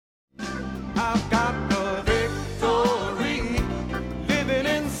I've got the victory living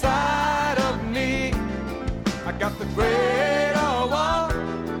inside of me. I got the greater one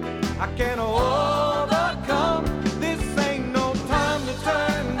I can overcome. This ain't no time to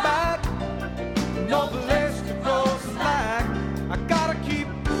turn back, no place to go slack. I gotta keep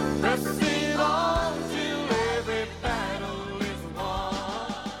pressing on till every battle is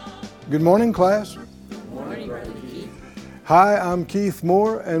won. Good morning, class. Good morning, Brother Keith. Hi, I'm Keith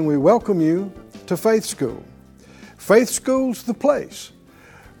Moore, and we welcome you to Faith School. Faith School's the place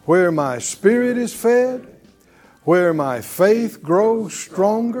where my spirit is fed, where my faith grows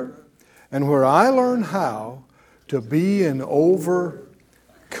stronger, and where I learn how to be an overcomer.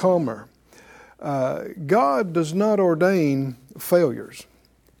 God does not ordain failures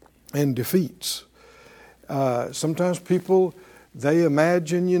and defeats. Sometimes people, they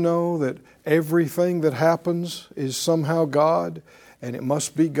imagine, that everything that happens is somehow God, and it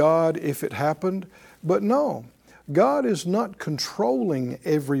must be God if it happened. But no, God is not controlling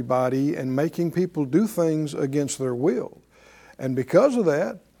everybody and making people do things against their will. And because of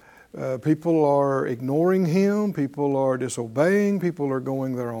that, people are ignoring Him, people are disobeying, people are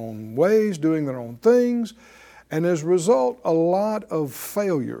going their own ways, doing their own things. And as a result, a lot of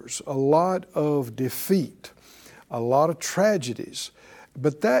failures, a lot of defeat, a lot of tragedies.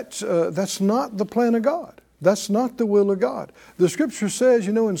 But that's not the plan of God. That's not the will of God. The Scripture says,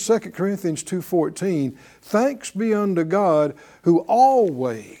 in 2 Corinthians 2:14, thanks be unto God who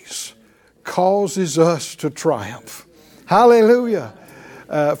always causes us to triumph. Hallelujah.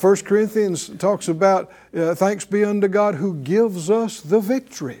 1 Corinthians talks about thanks be unto God who gives us the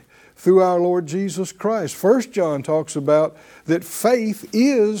victory through our Lord Jesus Christ. 1 John talks about that faith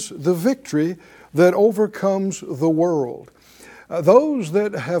is the victory that overcomes the world. Those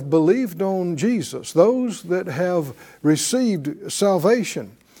that have believed on Jesus, those that have received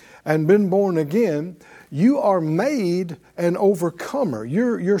salvation and been born again, you are made an overcomer.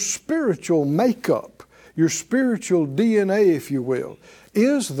 Your spiritual makeup, your spiritual DNA, if you will,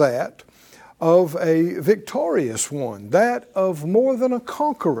 is that of a victorious one, that of more than a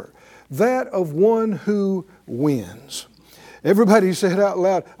conqueror, that of one who wins. Everybody say it out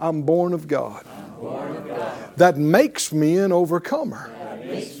loud, I'm born of God. Born of God. That makes me an overcomer.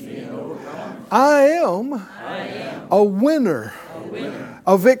 I am a winner,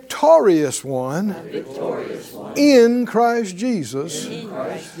 a victorious one, in Christ Jesus,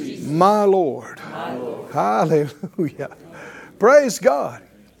 my Lord. Hallelujah. Praise God.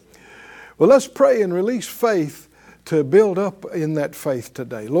 Well, let's pray and release faith to build up in that faith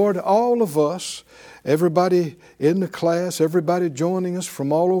today. Lord, all of us, everybody in the class, everybody joining us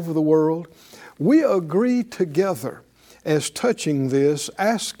from all over the world, we agree together as touching this,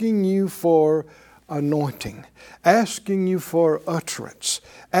 asking you for anointing, asking you for utterance,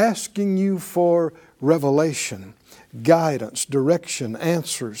 asking you for revelation, guidance, direction,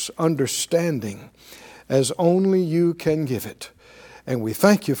 answers, understanding, as only you can give it. And we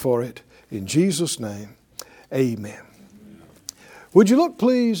thank you for it. In Jesus' name, amen. Would you look,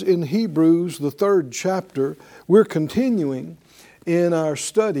 please, in Hebrews, the 3rd chapter. We're continuing in our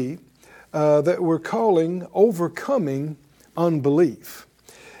study that we're calling Overcoming Unbelief.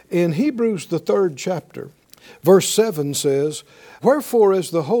 In Hebrews, the 3rd chapter, verse 7 says, wherefore,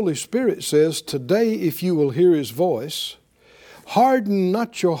 as the Holy Spirit says, today if you will hear His voice, harden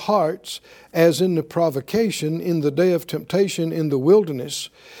not your hearts as in the provocation in the day of temptation in the wilderness,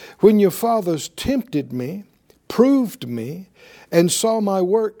 when your fathers tempted me, proved me, and saw my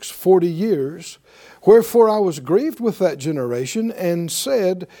works 40 years. Wherefore I was grieved with that generation, and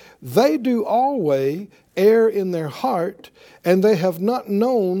said, they do always err in their heart, and they have not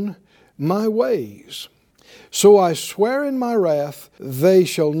known my ways. So I swear in my wrath, they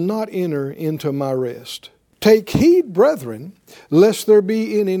shall not enter into my rest. Take heed, brethren, lest there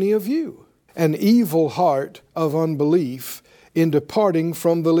be in any of you an evil heart of unbelief in departing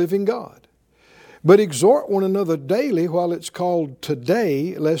from the living God. But exhort one another daily while it's called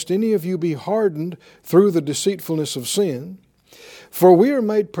today, lest any of you be hardened through the deceitfulness of sin. For we are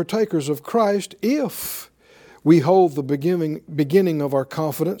made partakers of Christ if we hold the beginning of our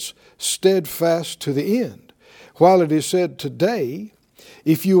confidence steadfast to the end. While it is said today,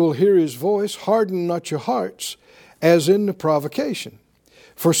 if you will hear His voice, harden not your hearts, as in the provocation.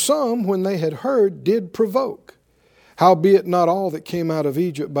 For some, when they had heard, did provoke. Howbeit not all that came out of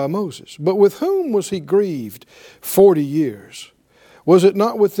Egypt by Moses. But with whom was He grieved 40 years? Was it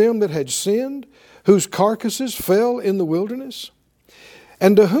not with them that had sinned, whose carcasses fell in the wilderness?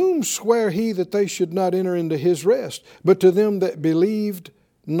 And to whom sware He that they should not enter into His rest, but to them that believed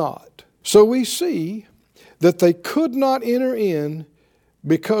not? So we see that they could not enter in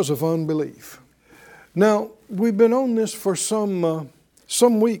because of unbelief. Now, we've been on this for some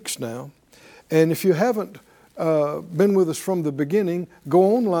weeks now, and if you haven't been with us from the beginning, go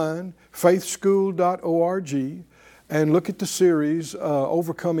online, faithschool.org, and look at the series,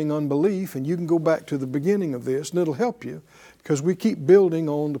 Overcoming Unbelief, and you can go back to the beginning of this, and it'll help you, because we keep building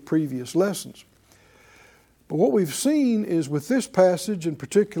on the previous lessons. But what we've seen is with this passage, and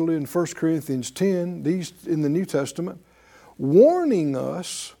particularly in 1 Corinthians 10, these in the New Testament, warning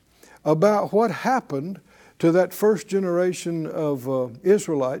us about what happened to that first generation of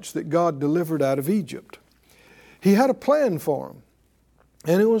Israelites that God delivered out of Egypt. He had a plan for them,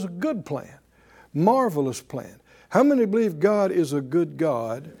 and it was a good plan, marvelous plan. How many believe God is a good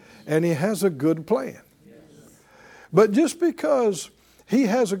God and He has a good plan? Yes. But just because He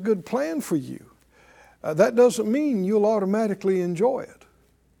has a good plan for you, that doesn't mean you'll automatically enjoy it.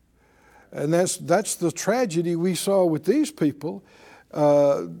 And that's the tragedy we saw with these people.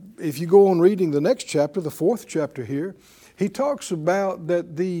 If you go on reading the next chapter, the 4th chapter here, he talks about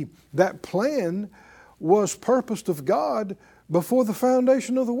that plan was purposed of God before the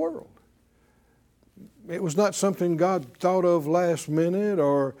foundation of the world. It was not something God thought of last minute,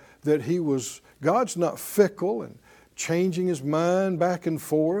 or that God's not fickle and changing His mind back and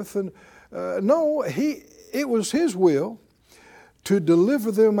forth. And no, it was His will to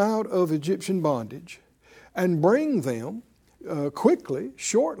deliver them out of Egyptian bondage and bring them quickly,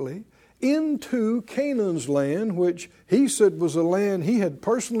 shortly, into Canaan's land, which He said was a land He had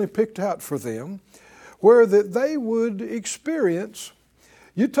personally picked out for them, where that they would experience.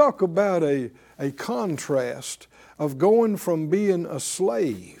 You talk about a contrast of going from being a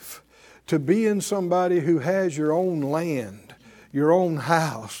slave to being somebody who has your own land, your own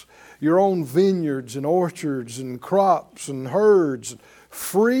house, your own vineyards and orchards and crops and herds,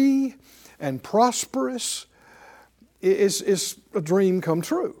 free and prosperous. It's a dream come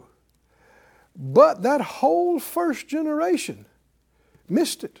true. But that whole first generation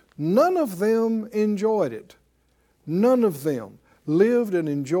missed it. None of them enjoyed it. None of them lived and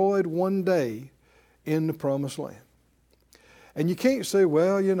enjoyed one day in the promised land. And you can't say,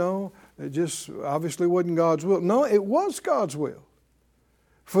 well, it just obviously wasn't God's will. No, it was God's will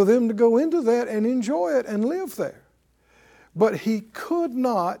for them to go into that and enjoy it and live there. But He could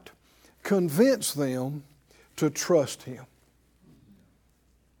not convince them to trust Him.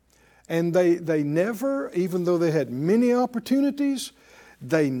 And they never, even though they had many opportunities,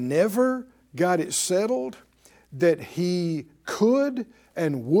 they never got it settled that He could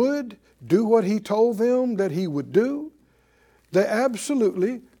and would do what He told them that He would do. They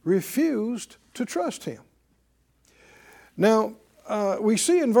absolutely refused to trust Him. Now, we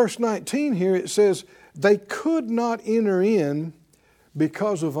see in verse 19 here, it says, they could not enter in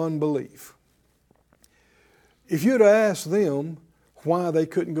because of unbelief. If you'd asked them why they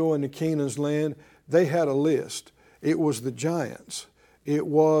couldn't go into Canaan's land, they had a list. It was the giants. It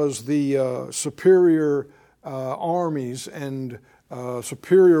was the superior armies and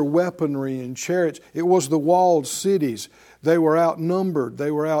superior weaponry and chariots. It was the walled cities. They were outnumbered.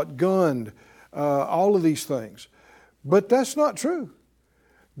 They were outgunned. All of these things. But that's not true.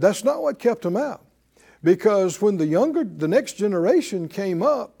 That's not what kept them out. Because when the next generation came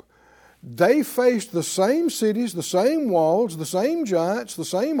up, they faced the same cities, the same walls, the same giants, the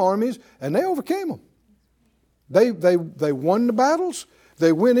same armies, and they overcame them. They won the battles.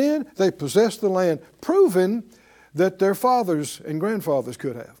 They went in. They possessed the land, proving that their fathers and grandfathers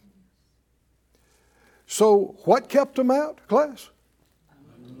could have. So what kept them out, class?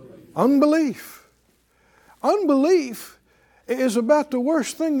 Unbelief. Unbelief is about the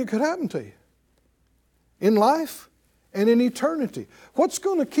worst thing that could happen to you in life and in eternity. What's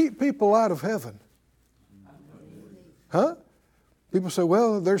going to keep people out of heaven? Huh? People say,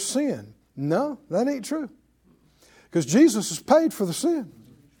 well, there's sin. No, that ain't true. Because Jesus has paid for the sin.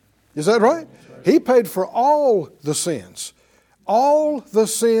 Is that right? He paid for all the sins. All the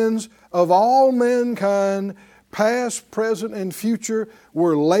sins of all mankind, past, present, and future,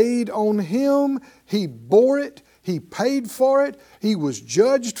 were laid on Him. He bore it. He paid for it. He was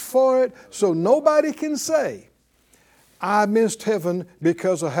judged for it. So nobody can say, I missed heaven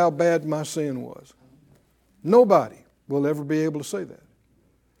because of how bad my sin was. Nobody will ever be able to say that.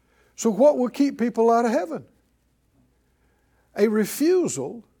 So what will keep people out of heaven? A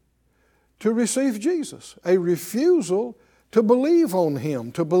refusal to receive Jesus. A refusal to believe on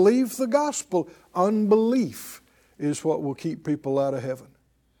Him, to believe the gospel. Unbelief is what will keep people out of heaven.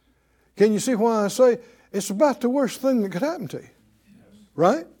 Can you see why I say it's about the worst thing that could happen to you?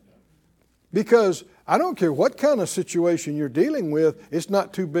 Right? Because I don't care what kind of situation you're dealing with, it's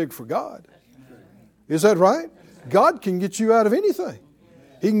not too big for God. Is that right? God can get you out of anything.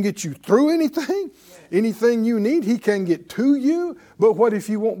 He can get you through anything. Anything you need, He can get to you. But what if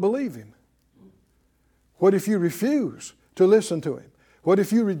you won't believe Him? What if you refuse to listen to Him? What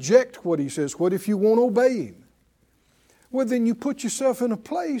if you reject what He says? What if you won't obey Him? Well, then you put yourself in a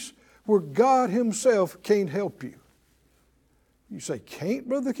place where God Himself can't help you. You say, can't,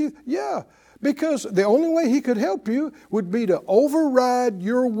 Brother Keith? Yeah, because the only way He could help you would be to override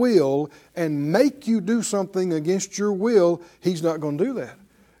your will and make you do something against your will. He's not going to do that.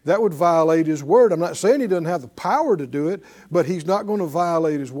 That would violate His Word. I'm not saying He doesn't have the power to do it, but He's not going to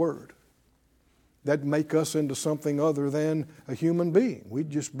violate His Word. That'd make us into something other than a human being. We'd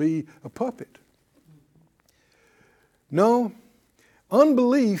just be a puppet. No,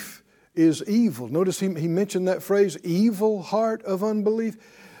 unbelief is evil. Notice he mentioned that phrase, evil heart of unbelief.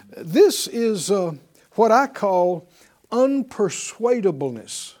 This is what I call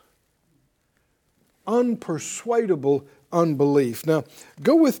unpersuadableness. Unpersuadable unbelief. Now,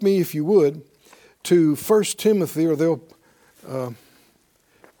 go with me, if you would, to 1 Timothy, or they'll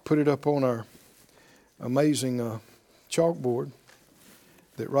put it up on our amazing chalkboard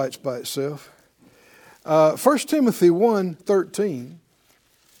that writes by itself. 1 Timothy 1:13.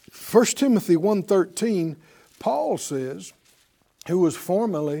 1 Timothy 1:13, Paul says, who was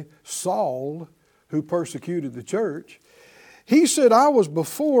formerly Saul, who persecuted the church, he said, I was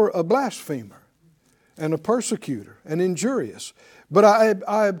before a blasphemer and a persecutor and injurious, but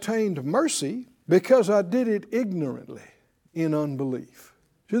I obtained mercy because I did it ignorantly in unbelief.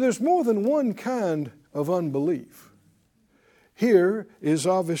 See, there's more than one kind of unbelief. Here is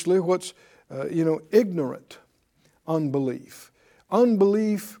obviously what's, ignorant unbelief.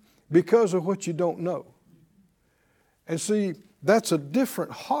 Unbelief because of what you don't know. And see, that's a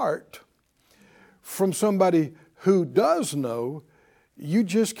different heart from somebody who does know. You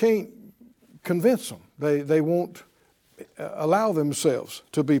just can't convince them. They won't allow themselves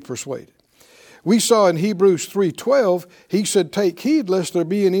to be persuaded. We saw in Hebrews 3:12, he said, take heed lest there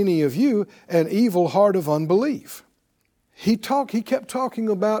be in any of you an evil heart of unbelief. He kept talking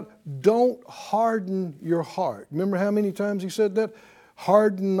about don't harden your heart. Remember how many times he said that?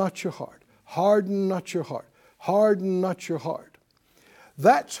 Harden not your heart. Harden not your heart. Harden not your heart.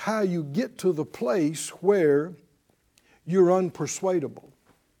 That's how you get to the place where you're unpersuadable.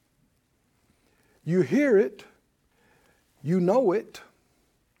 You hear it, you know it,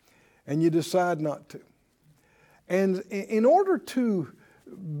 and you decide not to. And in order to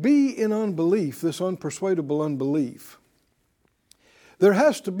be in unbelief, this unpersuadable unbelief, there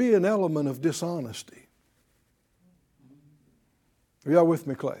has to be an element of dishonesty. Are y'all with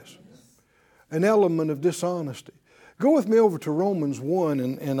me, class? An element of dishonesty. Go with me over to Romans 1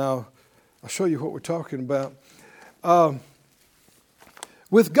 and I'll show you what we're talking about.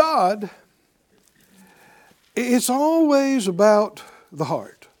 With God, it's always about the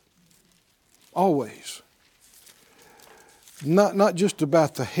heart. Always. Not just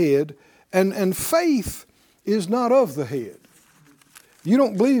about the head. And faith is not of the head. You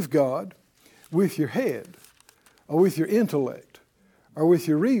don't believe God with your head or with your intellect or with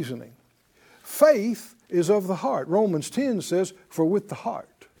your reasoning. Faith is of the heart. Romans 10 says, for with the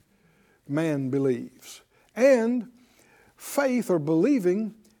heart man believes. And faith or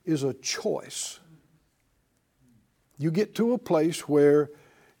believing is a choice. You get to a place where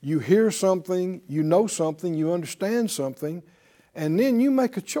you hear something, you know something, you understand something, and then you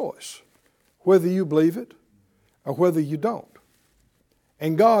make a choice whether you believe it or whether you don't.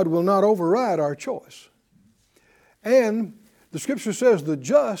 And God will not override our choice. And the Scripture says the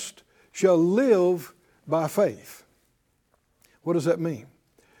just shall live by faith. What does that mean?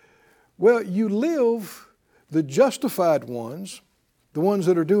 Well, you live, the justified ones, the ones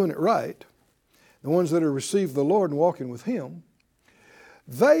that are doing it right, the ones that are received the Lord and walking with Him,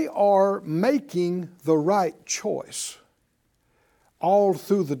 they are making the right choice all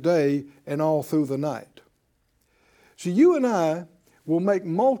through the day and all through the night. So you and I will make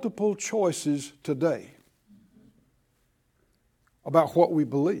multiple choices today about what we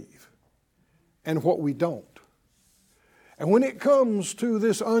believe and what we don't. And when it comes to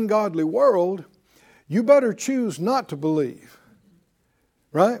this ungodly world, you better choose not to believe,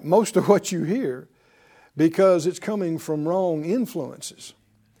 right? Most of what you hear, because it's coming from wrong influences.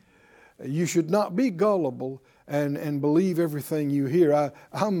 You should not be gullible and believe everything you hear.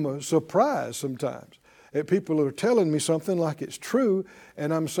 I'm surprised sometimes at people that are telling me something like it's true,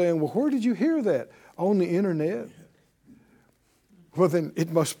 and I'm saying, well, where did you hear that? On the internet? Well, then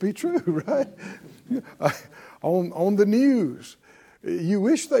it must be true, right? On the news. You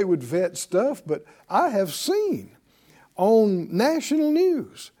wish they would vet stuff, but I have seen on national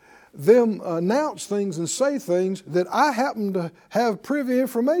news them announce things and say things that I happen to have privy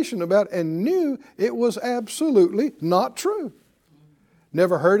information about and knew it was absolutely not true.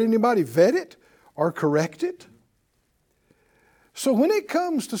 Never heard anybody vet it or correct it. So when it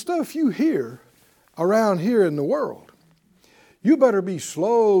comes to stuff you hear around here in the world, you better be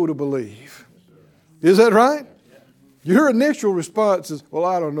slow to believe. Is that right? Your initial response is, well,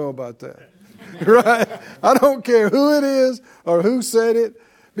 I don't know about that. Right? I don't care who it is or who said it,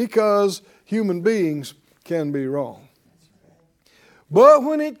 because human beings can be wrong. But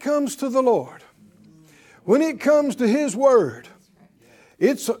when it comes to the Lord, when it comes to His Word,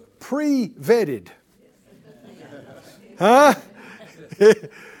 it's pre-vetted. Huh?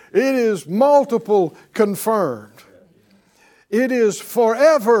 It is multiple confirmed. It is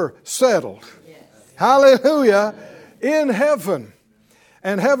forever settled. Hallelujah. In heaven.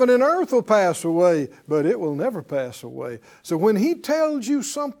 And heaven and earth will pass away, but it will never pass away. So when He tells you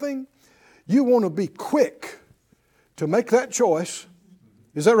something, you want to be quick to make that choice.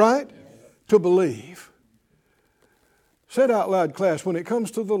 Is that right? To believe. Say it out loud, class. When it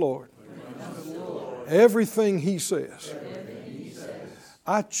comes to the Lord, everything He says,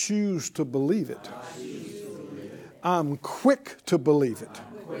 I choose to believe it. I'm quick to believe it.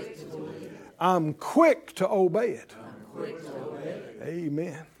 I'm quick to obey it.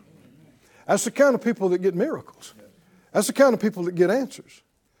 Amen. That's the kind of people that get miracles. That's the kind of people that get answers.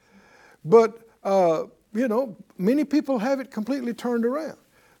 But, many people have it completely turned around.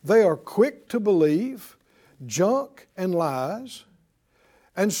 They are quick to believe junk and lies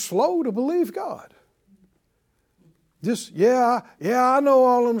and slow to believe God. Just, I know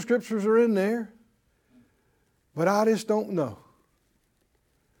all them scriptures are in there, but I just don't know.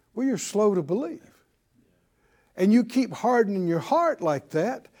 Well, you're slow to believe. And you keep hardening your heart like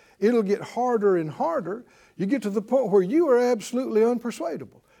that, it'll get harder and harder. You get to the point where you are absolutely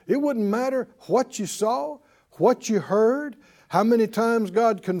unpersuadable. It wouldn't matter what you saw, what you heard, how many times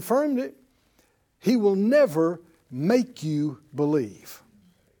God confirmed it. He will never make you believe.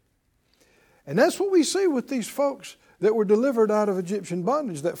 And that's what we see with these folks that were delivered out of Egyptian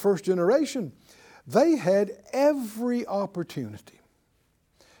bondage, that first generation. They had every opportunity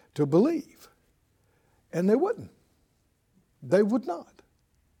to believe. And they wouldn't. They would not.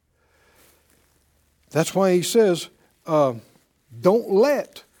 That's why He says, don't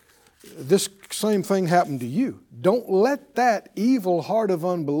let this same thing happen to you. Don't let that evil heart of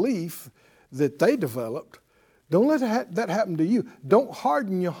unbelief that they developed, don't let that happen to you. Don't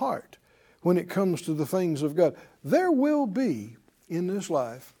harden your heart when it comes to the things of God. There will be in this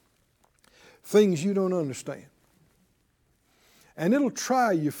life things you don't understand. And it'll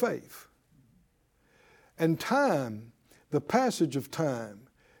try your faith. And time, the passage of time,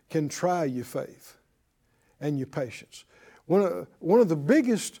 can try your faith and your patience. One of the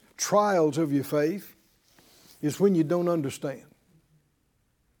biggest trials of your faith is when you don't understand.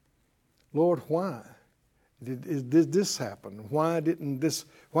 Lord, why did this happen? Why did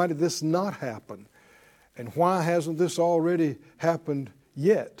this not happen? And why hasn't this already happened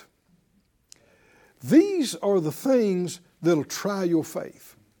yet? These are the things that'll try your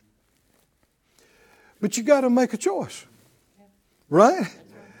faith. But you got to make a choice, right?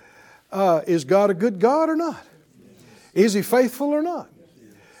 Is God a good God or not? Is He faithful or not?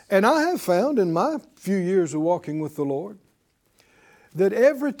 And I have found in my few years of walking with the Lord that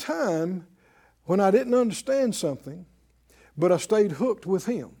every time when I didn't understand something, but I stayed hooked with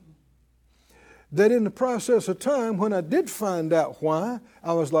Him, that in the process of time, when I did find out why,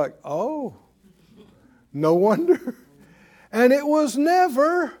 I was like, oh, no wonder. And it was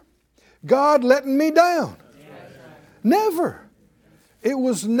never God letting me down. Never. It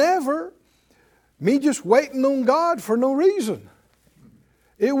was never me just waiting on God for no reason.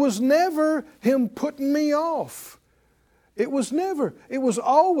 It was never Him putting me off. It was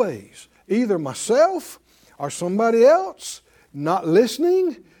always either myself or somebody else not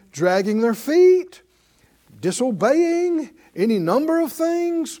listening, dragging their feet, disobeying, any number of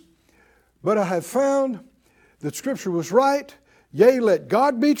things. But I have found that Scripture was right. Yea, let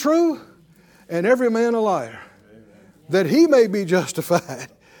God be true and every man a liar, that he may be justified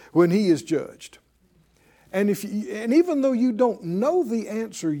when he is judged. And even though you don't know the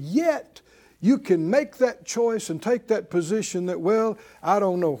answer yet, you can make that choice and take that position that, well, I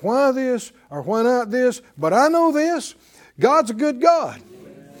don't know why this or why not this, but I know this. God's a good God.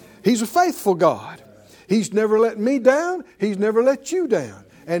 He's a faithful God. He's never let me down. He's never let you down.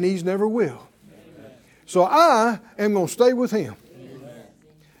 And He's never will. So I am going to stay with Him.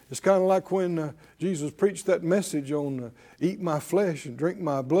 It's kind of like when Jesus preached that message on eat my flesh and drink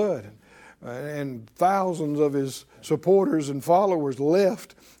my blood. and thousands of his supporters and followers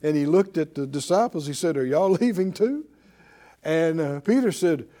left. And he looked at the disciples. He said, "Are y'all leaving too?" And Peter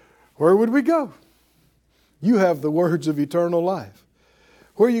said, "Where would we go? You have the words of eternal life.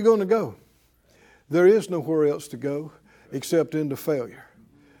 Where are you going to go? There is nowhere else to go except into failure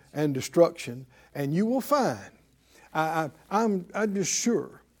and destruction. And you will find, I'm just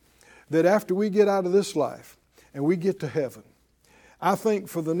sure that after we get out of this life and we get to heaven, I think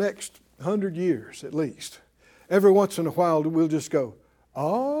for the next 100 years at least, every once in a while we'll just go,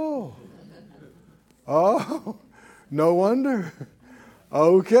 oh, no wonder.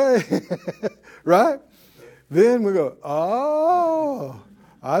 Okay, right? Then we go, oh,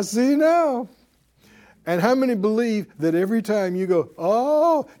 I see now. And how many believe that every time you go,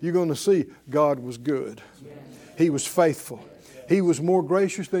 oh, you're going to see God was good. He was faithful. He was more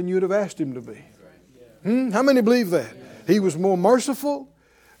gracious than you'd have asked him to be. How many believe that? He was more merciful.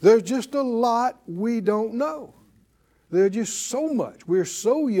 There's just a lot we don't know. There's just so much. We're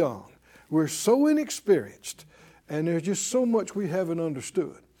so young. We're so inexperienced. And there's just so much we haven't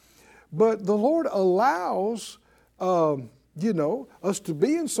understood. But the Lord allows us to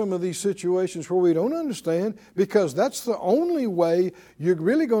be in some of these situations where we don't understand, because that's the only way you're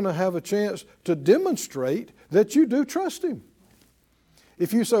really going to have a chance to demonstrate that you do trust him.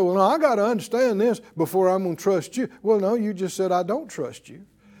 If you say, well, no, I got to understand this before I'm going to trust you. Well, no, you just said, I don't trust you.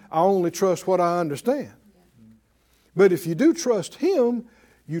 I only trust what I understand. But if you do trust him,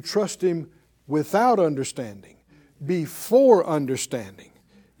 you trust him without understanding, before understanding.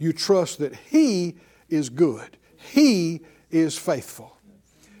 You trust that he is good. He is faithful.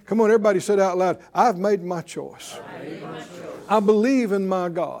 Come on, everybody say it out loud. I've made my choice. I believe in my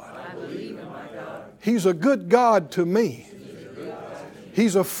God. He's a good God to me.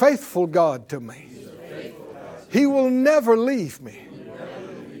 He's a faithful God to me. He will never leave me.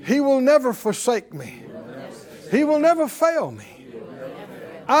 He will never forsake me. He will never fail me.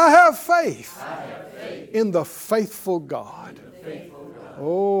 I have faith in the faithful God.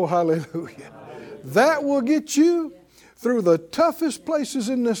 Oh, hallelujah. That will get you through the toughest places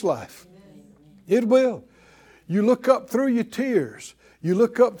in this life. It will. You look up through your tears. You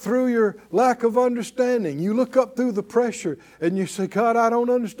look up through your lack of understanding. You look up through the pressure and you say, God, I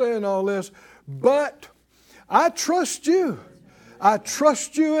don't understand all this, but I trust you. I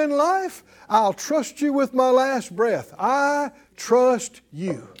trust you in life. I'll trust you with my last breath. I trust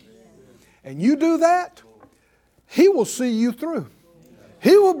you. And you do that, he will see you through.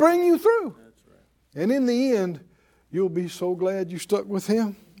 He will bring you through. And in the end, you'll be so glad you stuck with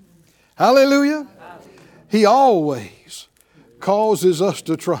him. Hallelujah. He always causes us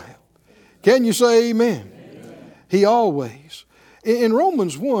to triumph. Can you say amen? Amen. He always. In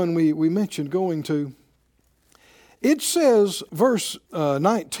Romans 1, we mentioned going to, it says, verse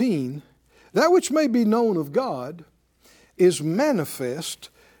 19, that which may be known of God is manifest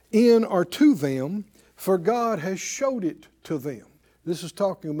in or to them, for God has showed it to them. This is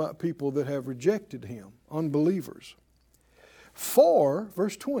talking about people that have rejected him, unbelievers. For,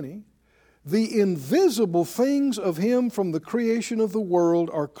 verse 20, the invisible things of him from the creation of the world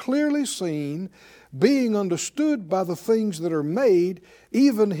are clearly seen, being understood by the things that are made,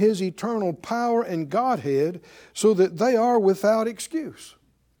 even his eternal power and Godhead, so that they are without excuse.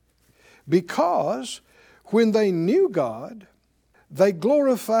 Because when they knew God, they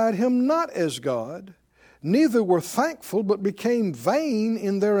glorified him not as God, neither were thankful, but became vain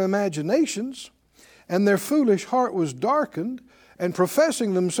in their imaginations, and their foolish heart was darkened, and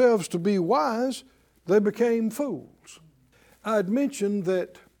professing themselves to be wise, they became fools. I had mentioned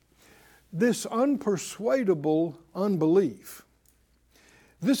that this unpersuadable unbelief,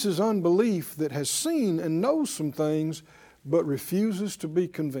 this is unbelief that has seen and knows some things, but refuses to be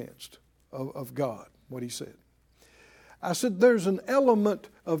convinced of God, what he said. I said there's an element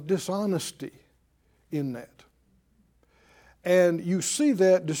of dishonesty in that. And you see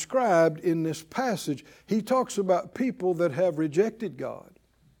that described in this passage. He talks about people that have rejected God.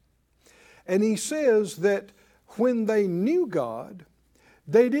 And he says that when they knew God,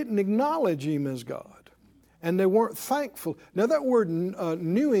 they didn't acknowledge him as God. And they weren't thankful. Now that word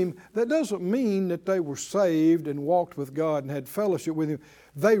knew him, that doesn't mean that they were saved and walked with God and had fellowship with him.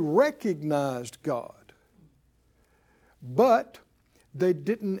 They recognized God. But they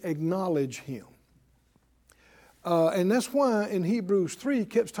didn't acknowledge him. And that's why in Hebrews 3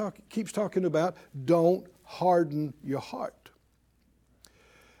 keeps talking about don't harden your heart.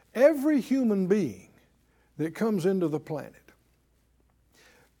 Every human being that comes into the planet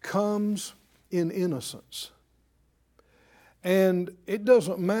comes in innocence. And it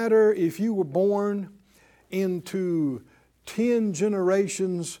doesn't matter if you were born into 10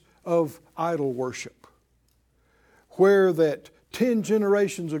 generations of idol worship, where that 10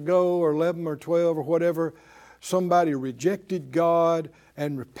 generations ago or 11 or 12 or whatever, somebody rejected God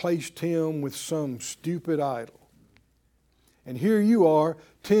and replaced Him with some stupid idol. And here you are,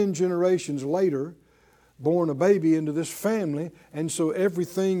 10 generations later, born a baby into this family, and so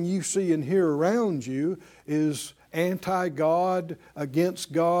everything you see and hear around you is anti-God,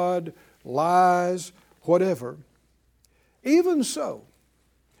 against God, lies, whatever. Even so,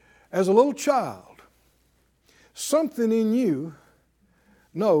 as a little child, something in you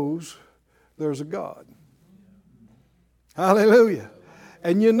knows there's a God. Hallelujah.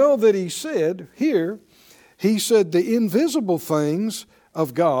 And you know that He said here, He said the invisible things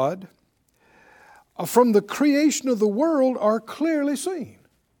of God from the creation of the world are clearly seen,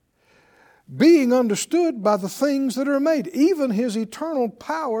 being understood by the things that are made, even His eternal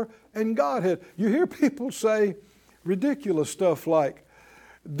power and Godhead. You hear people say ridiculous stuff like,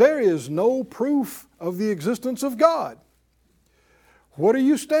 there is no proof of the existence of God. What are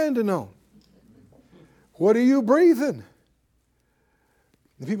you standing on? What are you breathing?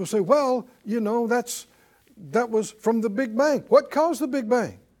 And people say, well, you know, that was from the Big Bang. What caused the Big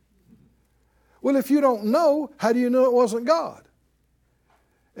Bang? Well, if you don't know, how do you know it wasn't God?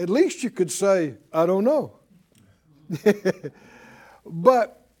 At least you could say, I don't know.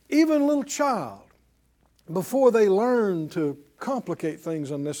 But even a little child, before they learn to complicate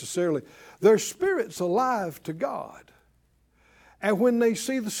things unnecessarily, their spirit's alive to God. And when they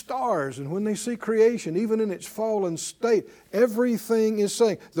see the stars and when they see creation, even in its fallen state, everything is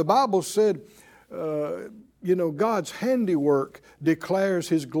saying. The Bible said, God's handiwork declares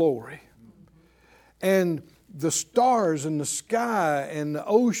His glory. And the stars in the sky and the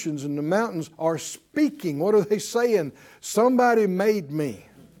oceans and the mountains are speaking. What are they saying? Somebody made me.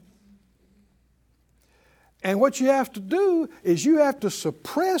 And what you have to do is you have to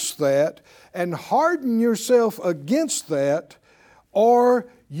suppress that and harden yourself against that, or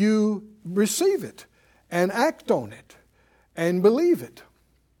you receive it and act on it and believe it.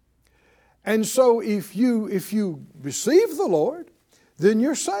 And so if you receive the Lord, then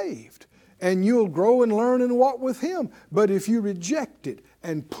you're saved. And you'll grow and learn and walk with Him. But if you reject it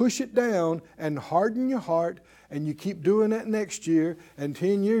and push it down and harden your heart, and you keep doing that next year, and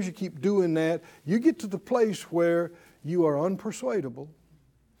 10 years you keep doing that, you get to the place where you are unpersuadable.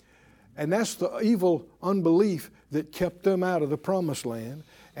 And that's the evil unbelief that kept them out of the promised land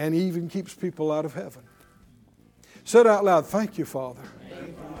and even keeps people out of heaven. Said out loud, thank you, Father,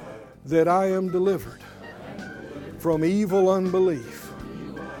 that I am delivered from evil unbelief.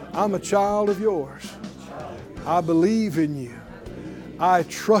 I'm a child of yours. I believe in you. I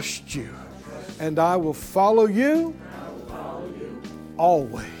trust you. And I will follow you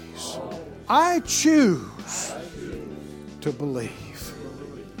always. I choose to believe.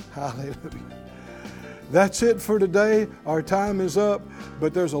 Hallelujah. That's it for today. Our time is up,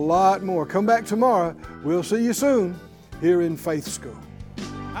 but there's a lot more. Come back tomorrow. We'll see you soon here in Faith School.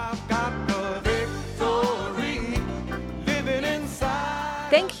 I've got the victory living inside.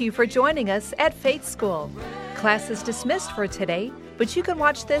 Thank you for joining us at Faith School. Class is dismissed for today, but you can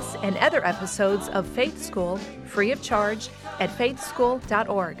watch this and other episodes of Faith School free of charge at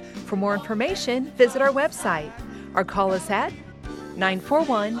faithschool.org. For more information, visit our website or call us at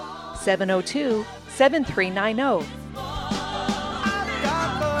 941-702-7390.